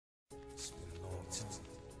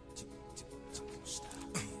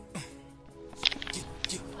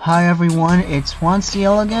Hi everyone, it's Juan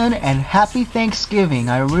Ciel again, and happy Thanksgiving.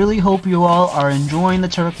 I really hope you all are enjoying the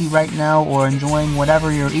turkey right now, or enjoying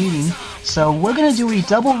whatever you're eating. So we're gonna do a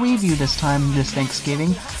double review this time, this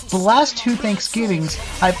Thanksgiving. The last two Thanksgivings,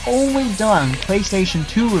 I've only done PlayStation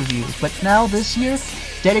 2 reviews, but now this year,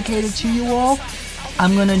 dedicated to you all,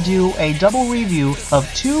 I'm gonna do a double review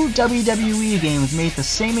of two WWE games made the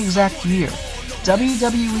same exact year.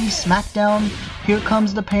 WWE SmackDown, Here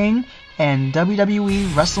Comes the Pain, and WWE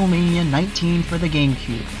WrestleMania 19 for the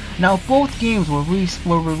GameCube. Now, both games were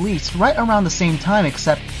released right around the same time,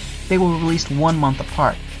 except they were released 1 month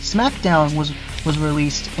apart. SmackDown was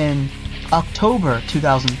released in October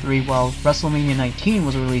 2003, while WrestleMania 19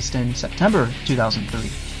 was released in September 2003.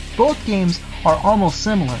 Both games are almost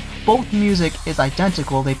similar. Both music is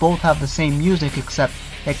identical. They both have the same music, except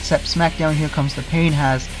SmackDown Here Comes the Pain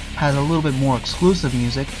has a little bit more exclusive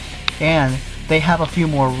music, and they have a few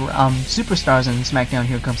more superstars in SmackDown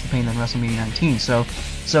Here Comes the Pain than WrestleMania 19.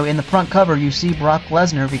 So in the front cover you see Brock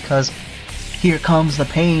Lesnar, because Here Comes the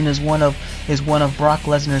Pain is one of Brock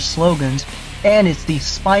Lesnar's slogans, and it's the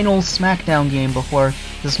final SmackDown game before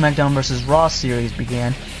the SmackDown vs. Raw series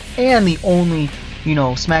began, and the only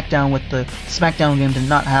SmackDown with the SmackDown game did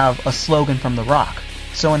not have a slogan from The Rock.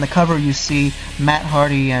 So in the cover you see Matt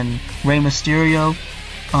Hardy and Rey Mysterio,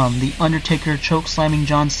 The Undertaker chokeslamming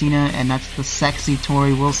John Cena, and that's the sexy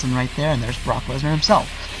Tori Wilson right there, and there's Brock Lesnar himself.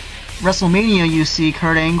 WrestleMania you see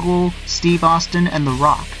Kurt Angle, Steve Austin, and The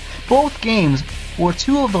Rock. Both games were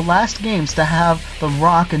two of the last games to have The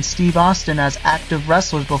Rock and Steve Austin as active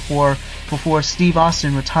wrestlers before Steve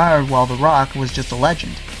Austin retired, while The Rock was just a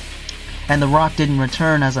legend. And The Rock didn't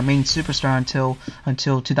return as a main superstar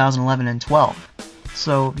until 2011 and 12.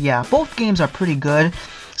 So yeah, both games are pretty good.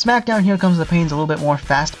 SmackDown Here Comes the Pain is a little bit more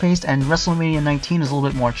fast-paced, and WrestleMania 19 is a little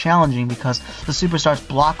bit more challenging because the superstars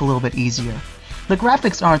block a little bit easier. The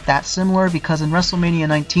graphics aren't that similar because in WrestleMania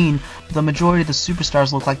 19, the majority of the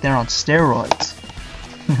superstars look like they're on steroids.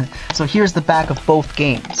 So here's the back of both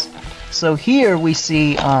games. So here we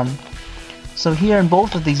see, so here in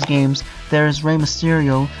both of these games, there's Rey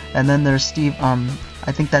Mysterio, and then there's Steve,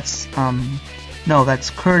 I think that's, no, that's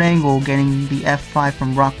Kurt Angle getting the F5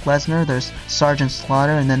 from Brock Lesnar. There's Sergeant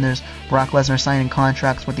Slaughter, and then there's Brock Lesnar signing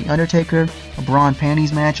contracts with The Undertaker, a bra and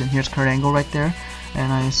panties match, and here's Kurt Angle right there.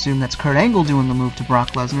 And I assume that's Kurt Angle doing the move to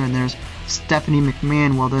Brock Lesnar, and there's Stephanie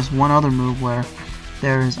McMahon. Well, there's one other move where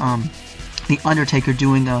there's The Undertaker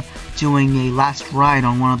doing a last ride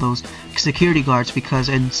on one of those security guards, because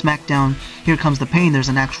in SmackDown Here Comes the Pain there's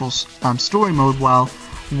an actual story mode, while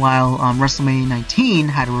WrestleMania 19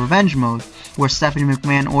 had a revenge mode, where Stephanie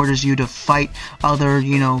McMahon orders you to fight other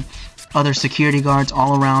security guards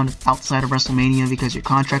all around outside of WrestleMania because your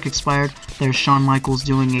contract expired. There's Shawn Michaels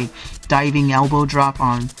doing a diving elbow drop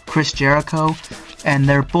on Chris Jericho, and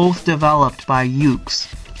they're both developed by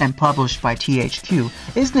Ukes and published by THQ.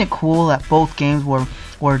 Isn't it cool that both games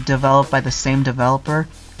were developed by the same developer,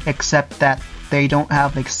 except that they don't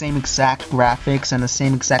have the same exact graphics and the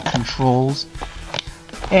same exact controls?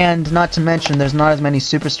 And not to mention, there's not as many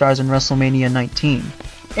superstars in WrestleMania 19.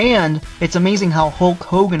 And it's amazing how Hulk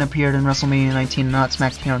Hogan appeared in WrestleMania 19 and not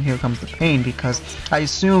SmackDown Here Comes the Pain, because I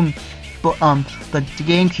assume the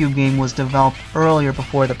GameCube game was developed earlier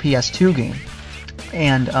before the PS2 game.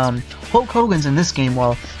 And Hulk Hogan's in this game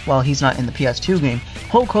while he's not in the PS2 game.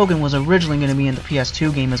 Hulk Hogan was originally going to be in the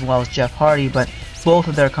PS2 game as well as Jeff Hardy, but both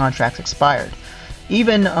of their contracts expired.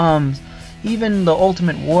 Even the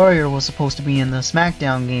Ultimate Warrior was supposed to be in the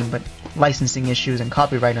SmackDown game, but licensing issues and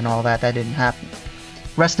copyright and all that didn't happen.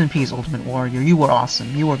 Rest in peace, Ultimate Warrior. You were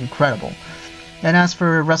awesome. You were incredible. And as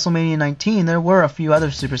for WrestleMania 19, there were a few other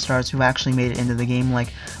superstars who actually made it into the game,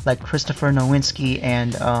 like Christopher Nowinski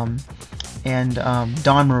and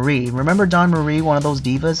Dawn Marie. Remember Dawn Marie, one of those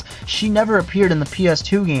divas? She never appeared in the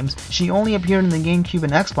PS2 games. She only appeared in the GameCube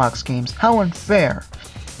and Xbox games. How unfair.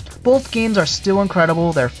 Both games are still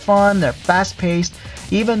incredible. They're fun, they're fast-paced.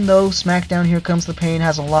 Even though SmackDown Here Comes the Pain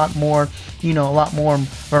has a lot more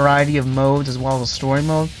variety of modes as well as a story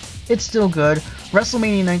mode, it's still good.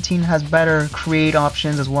 WrestleMania 19 has better create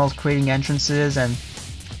options as well as creating entrances and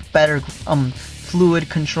better fluid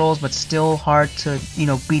controls, but still hard to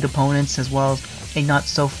beat opponents, as well as a not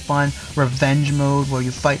so fun revenge mode where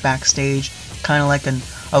you fight backstage, kind of like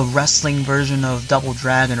a wrestling version of Double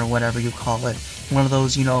Dragon or whatever you call it. One of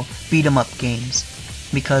those beat 'em up games,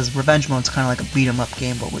 because revenge mode's kind of like a beat 'em up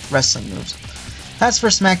game but with wrestling moves. As for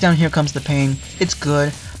SmackDown Here Comes the Pain, it's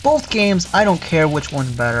good. Both games, I don't care which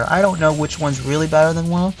one's better. I don't know which one's really better than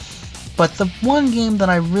one. But the one game that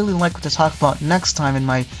I really like to talk about next time in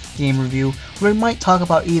my game review, we might talk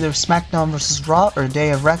about either SmackDown vs. Raw or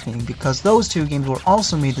Day of Reckoning, because those two games were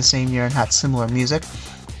also made the same year and had similar music,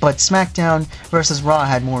 but SmackDown vs. Raw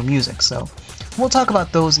had more music, so we'll talk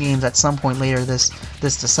about those games at some point later this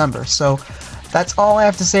December. So that's all I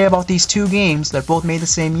have to say about these two games. They're both made the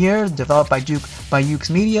same year, developed by Yuke's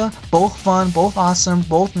Media, both fun, both awesome,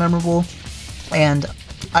 both memorable, and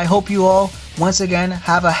I hope you all, once again,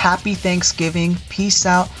 have a happy Thanksgiving, peace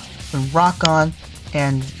out, and rock on,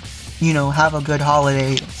 and, have a good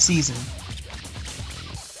holiday season.